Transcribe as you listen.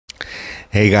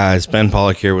Hey guys, Ben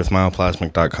Pollock here with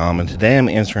Myoplasmic.com, and today I'm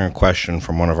answering a question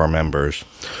from one of our members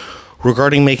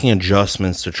regarding making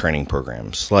adjustments to training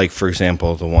programs, like, for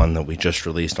example, the one that we just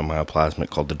released on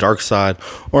Myoplasmic called the Dark Side,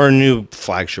 or a new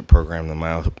flagship program, the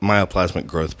Myoplasmic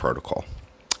Growth Protocol.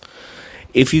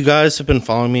 If you guys have been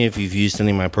following me, if you've used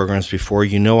any of my programs before,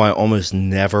 you know I almost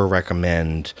never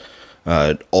recommend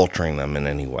altering them in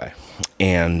any way.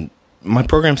 And my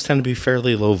programs tend to be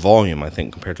fairly low volume, I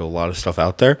think, compared to a lot of stuff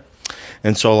out there.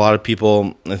 And so a lot of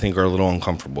people, I think, are a little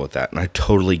uncomfortable with that, and I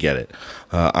totally get it.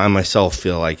 I myself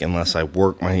feel like unless I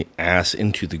work my ass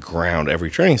into the ground every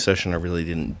training session, I really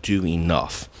didn't do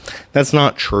enough. That's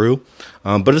not true,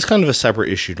 but it's kind of a separate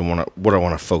issue to what I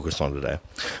want to focus on today.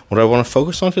 What I want to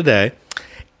focus on today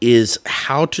is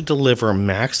how to deliver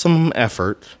maximum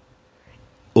effort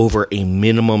over a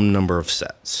minimum number of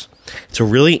sets. It's a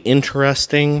really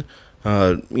interesting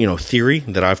theory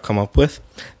that I've come up with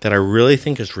that I really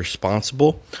think is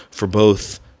responsible for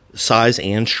both size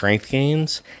and strength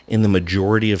gains in the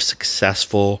majority of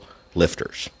successful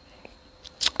lifters.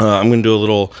 I'm going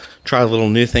to try a little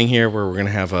new thing here where we're going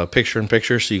to have a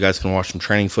picture-in-picture so you guys can watch some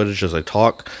training footage as I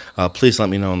talk. Please let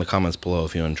me know in the comments below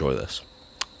if you enjoy this.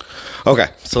 Okay,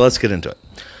 so let's get into it.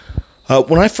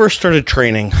 When I first started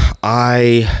training,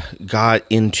 I got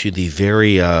into the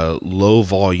very low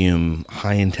volume,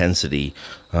 high intensity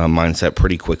mindset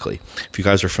pretty quickly. If you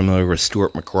guys are familiar with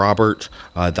Stuart McRobert,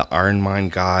 the Iron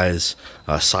Mind guys,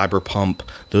 Cyberpump,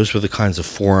 those were the kinds of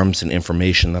forums and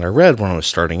information that I read when I was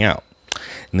starting out.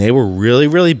 And they were really,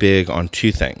 really big on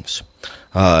two things.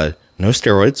 No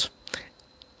steroids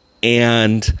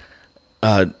and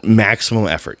maximum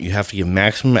effort. You have to give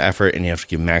maximum effort and you have to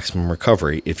give maximum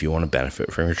recovery if you want to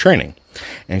benefit from your training.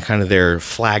 And kind of their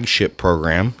flagship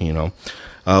program,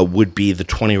 would be the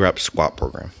 20 rep squat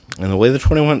program. And the way the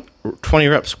 20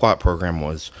 rep squat program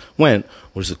was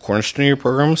the cornerstone of your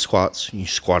program of squats. You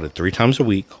squatted 3 times a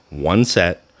week, one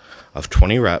set of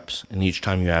 20 reps, and each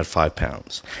time you add 5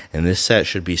 pounds. And this set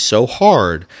should be so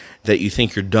hard that you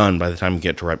think you're done by the time you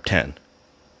get to rep 10.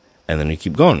 And then you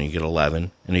keep going, and you get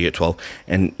 11, and you get 12,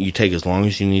 and you take as long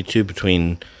as you need to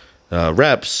between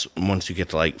reps once you get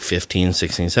to like 15,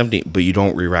 16, 17, but you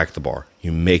don't re-rack the bar.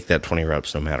 You make that 20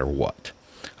 reps no matter what.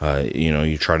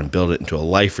 You try to build it into a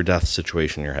life or death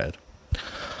situation in your head.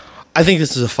 I think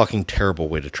this is a fucking terrible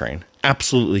way to train.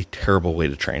 Absolutely terrible way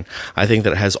to train. I think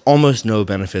that it has almost no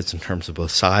benefits in terms of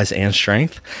both size and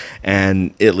strength,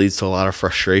 and it leads to a lot of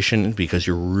frustration because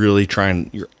you're really trying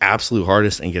your absolute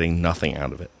hardest and getting nothing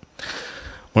out of it.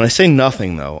 When I say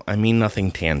nothing, though, I mean nothing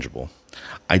tangible.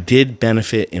 I did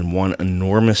benefit in one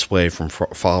enormous way from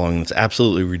following this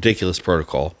absolutely ridiculous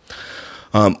protocol,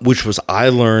 which was I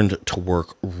learned to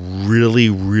work really,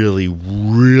 really,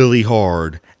 really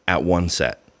hard at one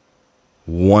set.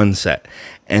 One set.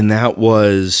 And that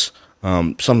was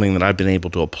something that I've been able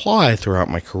to apply throughout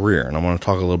my career. And I want to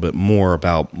talk a little bit more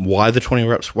about why the 20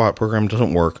 rep squat program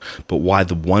doesn't work, but why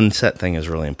the one set thing is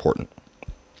really important.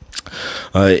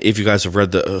 If you guys have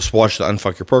watched the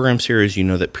Unfuck Your Program series, you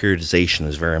know that periodization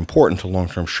is very important to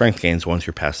long-term strength gains once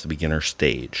you're past the beginner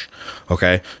stage.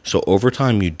 Okay, so over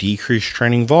time you decrease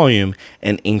training volume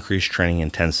and increase training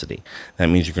intensity. That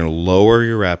means you're going to lower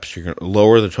your reps, you're going to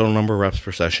lower the total number of reps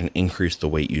per session, increase the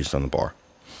weight used on the bar.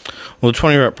 Well, the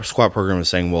 20 rep squat program is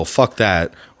saying, well, fuck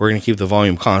that, we're going to keep the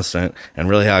volume constant, and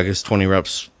really I guess 20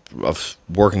 reps of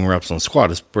working reps on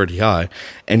squat is pretty high,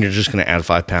 and you're just going to add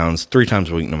 5 pounds 3 times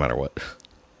a week no matter what.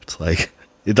 It's like,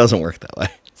 it doesn't work that way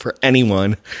for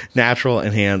anyone, natural,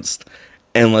 enhanced,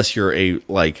 unless you're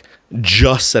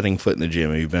just setting foot in the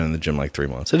gym and you've been in the gym like 3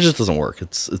 months. It just doesn't work.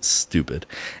 It's stupid,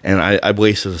 and I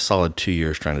wasted a solid 2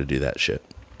 years trying to do that shit.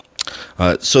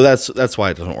 So that's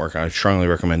why it doesn't work. I strongly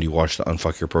recommend you watch the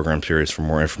Unfuck Your Program series for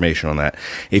more information on that.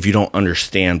 If you don't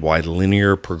understand why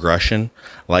linear progression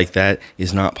like that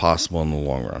is not possible in the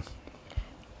long run.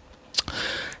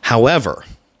 However,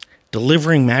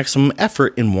 delivering maximum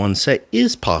effort in one set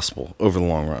is possible over the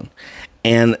long run.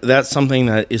 And that's something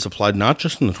that is applied not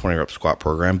just in the 20 rep squat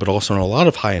program, but also in a lot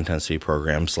of high intensity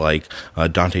programs like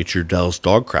Dante Trudell's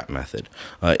dog crap method.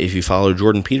 If you follow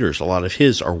Jordan Peters, a lot of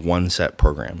his are one set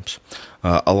programs.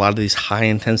 A lot of these high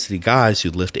intensity guys who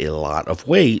lift a lot of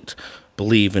weight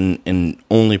believe in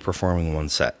only performing one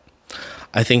set.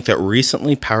 I think that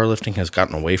recently powerlifting has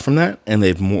gotten away from that, and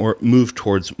they've moved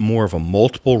towards more of a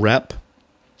multiple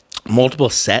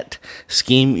set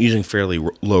scheme using fairly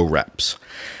low reps.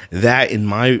 That,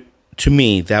 to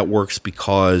me, that works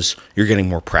because you're getting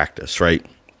more practice, right?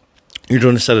 You're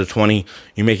doing a set of 20,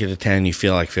 you make it to 10, you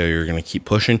feel like failure, you're going to keep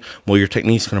pushing. Well, your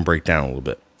technique's going to break down a little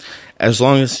bit. As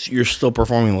long as you're still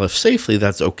performing the lift safely,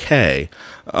 that's okay.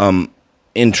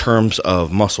 in terms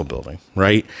of muscle building,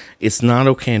 right? It's not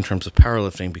okay in terms of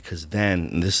powerlifting, because then,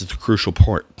 and this is the crucial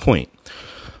point,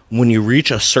 when you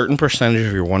reach a certain percentage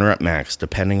of your 1 rep max,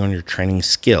 depending on your training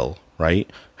skill, right?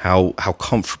 How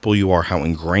comfortable you are, how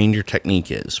ingrained your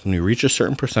technique is. When you reach a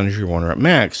certain percentage of your 1 rep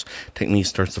max, technique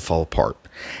starts to fall apart.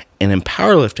 And in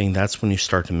powerlifting, that's when you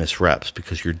start to miss reps,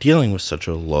 because you're dealing with such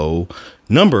a low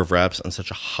number of reps and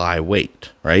such a high weight,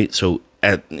 right? So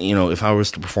if I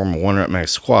was to perform a 1 rep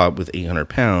max squat with 800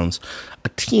 pounds, a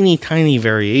teeny tiny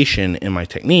variation in my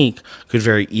technique could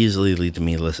very easily lead to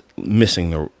me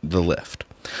missing the lift.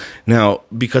 Now,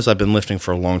 because I've been lifting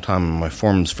for a long time and my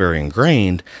form's very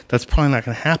ingrained, that's probably not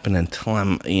going to happen until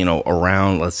I'm,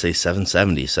 around, let's say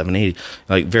 770, 780,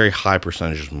 like very high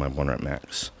percentages of my 1 rep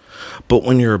max. But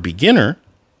when you're a beginner,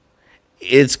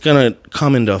 it's going to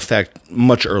come into effect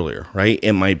much earlier, right?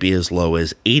 It might be as low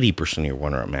as 80% of your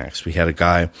 1 rep max. We had a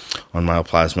guy on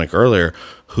Myoplasmic earlier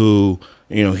who,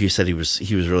 he said he was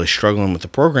really struggling with the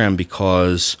program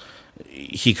because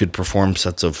he could perform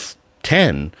sets of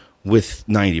 10 with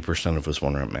 90% of his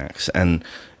 1 rep max. And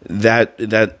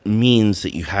that means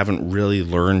that you haven't really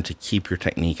learned to keep your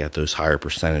technique at those higher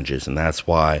percentages. And that's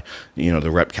why,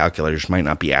 the rep calculators might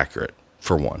not be accurate,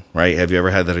 for one, right? Have you ever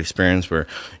had that experience where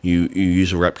you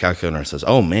use a rep calculator and it says,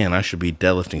 oh man, I should be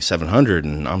deadlifting 700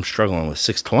 and I'm struggling with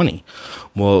 620?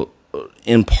 Well,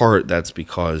 in part, that's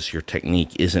because your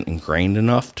technique isn't ingrained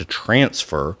enough to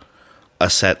transfer a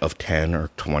set of 10 or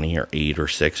 20 or 8 or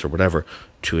 6 or whatever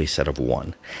to a set of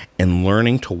 1. And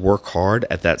learning to work hard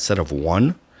at that set of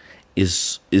 1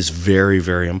 is very,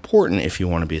 very important if you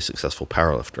want to be a successful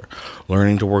powerlifter.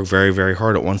 Learning to work very, very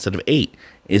hard at one set of 8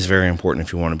 is very important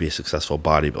if you want to be a successful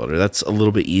bodybuilder. That's a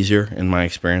little bit easier in my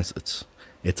experience.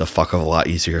 It's a fuck of a lot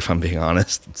easier, if I'm being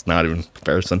honest. It's not even a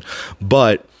comparison.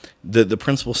 But the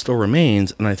principle still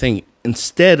remains, and I think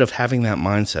instead of having that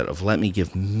mindset of let me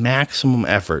give maximum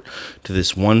effort to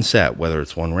this one set, whether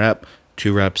it's 1 rep,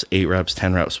 2 reps, 8 reps,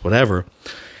 10 reps, whatever,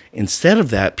 instead of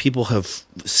that, people have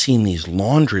seen these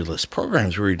laundry list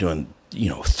programs where you're doing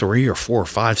 3 or 4 or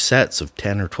 5 sets of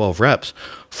 10 or 12 reps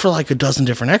for like a dozen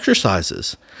different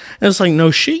exercises. And it's like,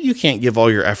 no shit, you can't give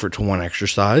all your effort to one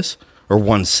exercise or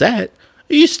one set.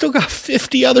 You still got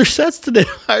 50 other sets to do.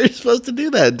 How are you supposed to do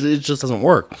that? It just doesn't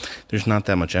work. There's not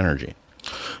that much energy.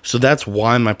 So that's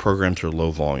why my programs are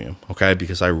low volume, okay?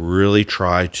 Because I really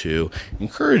try to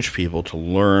encourage people to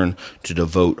learn to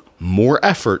devote more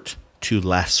effort to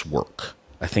less work.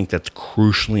 I think that's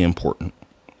crucially important.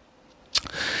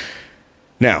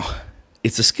 Now,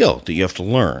 it's a skill that you have to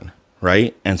learn,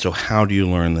 right? And so how do you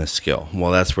learn this skill?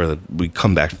 Well, that's where we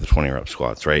come back to the 20 rep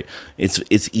squats, right?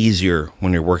 It's easier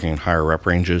when you're working in higher rep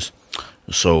ranges.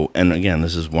 So, and again,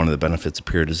 this is one of the benefits of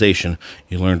periodization.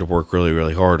 You learn to work really,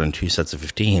 really hard on 2 sets of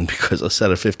 15, because a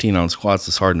set of 15 on squats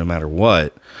is hard no matter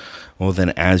what. Well,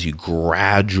 then as you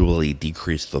gradually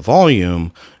decrease the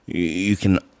volume, you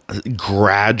can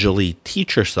gradually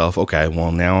teach yourself, okay,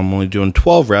 well, now I'm only doing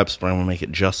 12 reps, but I'm going to make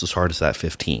it just as hard as that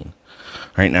 15.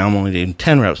 Right now I'm only doing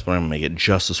 10 reps, but I'm going to make it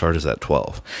just as hard as that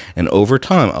 12. And over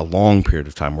time, a long period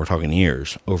of time, we're talking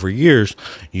years, over years,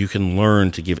 you can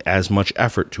learn to give as much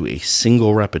effort to a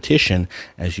single repetition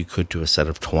as you could to a set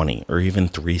of 20, or even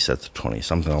 3 sets of 20,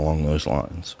 something along those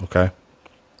lines, okay?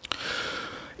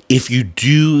 If you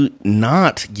do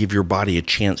not give your body a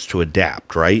chance to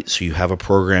adapt, right? So you have a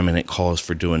program and it calls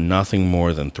for doing nothing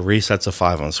more than 3 sets of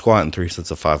 5 on squat and 3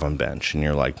 sets of 5 on bench. And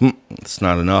you're like, it's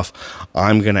not enough.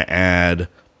 I'm going to add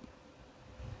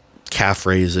calf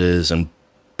raises and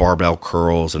barbell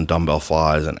curls and dumbbell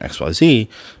flies and XYZ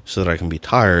so that I can be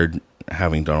tired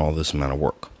having done all this amount of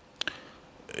work.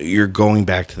 You're going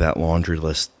back to that laundry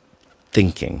list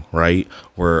thinking, right?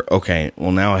 Where, okay,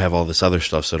 well, now I have all this other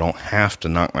stuff, so I don't have to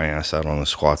knock my ass out on the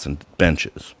squats and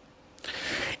benches.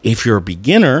 If you're a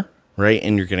beginner, right,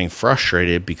 and you're getting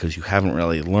frustrated because you haven't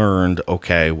really learned,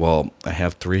 okay, well, I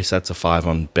have 3 sets of 5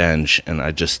 on bench and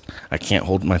I can't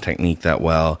hold my technique that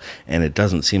well, and it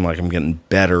doesn't seem like I'm getting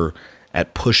better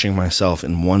at pushing myself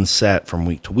in one set from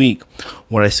week to week,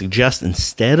 what I suggest,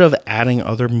 instead of adding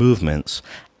other movements,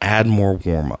 add more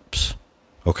warm-ups.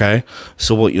 Okay,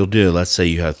 so what you'll do, let's say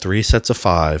you have 3 sets of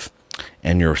 5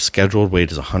 and your scheduled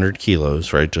weight is 100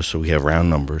 kilos, right? Just so we have round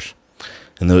numbers.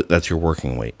 And that's your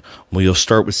working weight. Well, you'll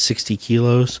start with 60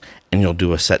 kilos and you'll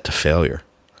do a set to failure,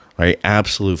 right?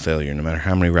 Absolute failure, no matter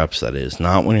how many reps that is.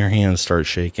 Not when your hands start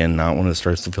shaking, not when it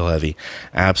starts to feel heavy.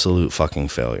 Absolute fucking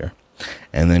failure.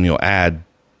 And then you'll add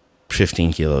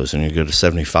 15 kilos and you go to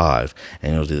 75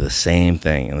 and you'll do the same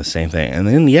thing and the same thing. And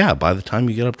then, yeah, by the time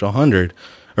you get up to 100,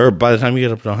 or by the time you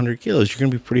get up to 100 kilos, you're going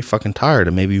to be pretty fucking tired,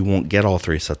 and maybe you won't get all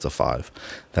 3 sets of 5.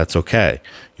 That's okay.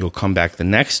 You'll come back the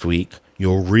next week,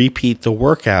 You'll repeat the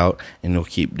workout and you'll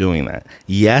keep doing that.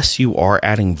 Yes, you are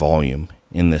adding volume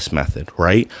in this method,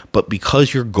 right? But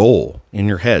because your goal in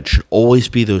your head should always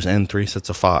be those end 3 sets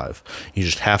of 5, you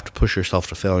just have to push yourself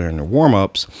to failure in your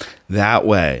warm-ups. That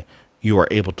way, you are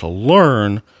able to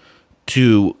learn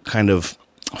to kind of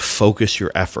focus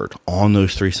your effort on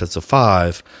those 3 sets of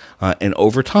 5. And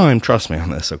over time, trust me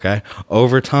on this, okay?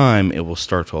 Over time, it will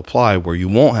start to apply where you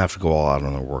won't have to go all out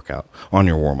on the workout, on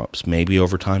your warm-ups. Maybe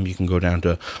over time, you can go down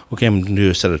to, okay, I'm going to do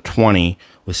a set of 20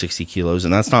 with 60 kilos,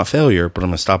 and that's not failure, but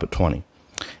I'm going to stop at 20.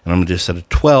 And I'm going to do a set of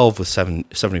 12 with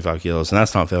 75 kilos, and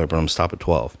that's not failure, but I'm going to stop at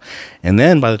 12. And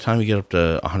then by the time you get up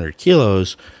to 100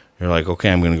 kilos, you're like,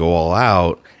 okay, I'm going to go all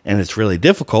out, and it's really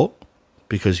difficult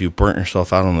because you've burnt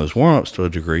yourself out on those warm-ups to a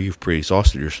degree. You've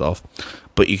pre-exhausted yourself,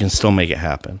 but you can still make it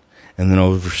happen. And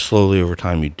then slowly over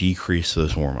time, you decrease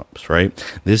those warm-ups, right?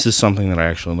 This is something that I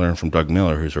actually learned from Doug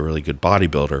Miller, who's a really good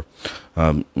bodybuilder.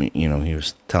 He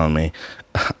was telling me,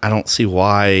 I don't see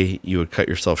why you would cut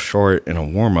yourself short in a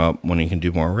warm-up when you can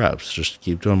do more reps. Just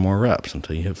keep doing more reps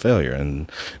until you hit failure,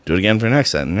 and do it again for the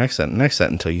next set, and next set, and next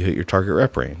set until you hit your target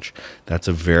rep range. That's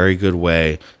a very good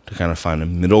way to kind of find a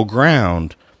middle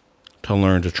ground to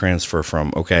learn to transfer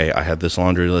from, okay, I had this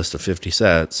laundry list of 50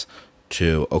 sets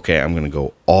to, okay, I'm going to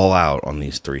go all out on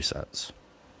these 3 sets.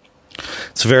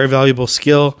 It's a very valuable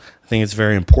skill. I think it's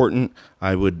very important.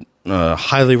 I would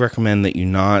highly recommend that you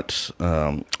not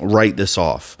write this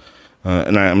off.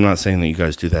 And I'm not saying that you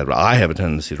guys do that, but I have a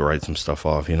tendency to write some stuff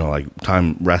off, like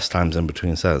rest times in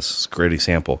between sets. It's a great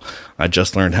example. I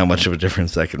just learned how much of a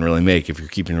difference that can really make if you're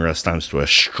keeping your rest times to a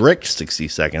strict 60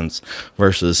 seconds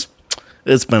versus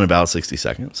it's been about 60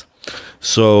 seconds.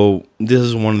 So this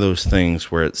is one of those things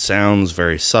where it sounds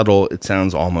very subtle. It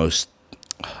sounds almost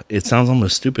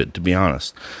stupid, to be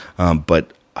honest.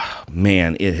 But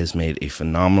man, it has made a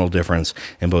phenomenal difference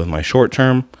in both my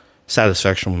short-term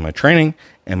satisfaction with my training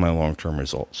and my long-term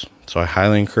results. So I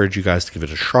highly encourage you guys to give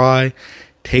it a try.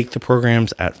 Take the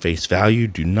programs at face value.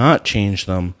 Do not change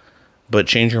them, but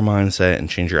change your mindset and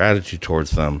change your attitude towards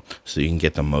them so you can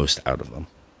get the most out of them.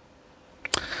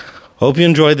 Hope you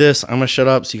enjoyed this. I'm going to shut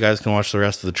up so you guys can watch the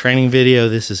rest of the training video.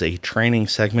 This is a training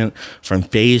segment from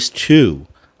phase 2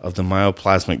 of the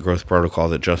myoplasmic growth protocol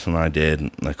that Justin and I did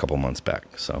a couple months back.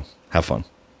 So have fun.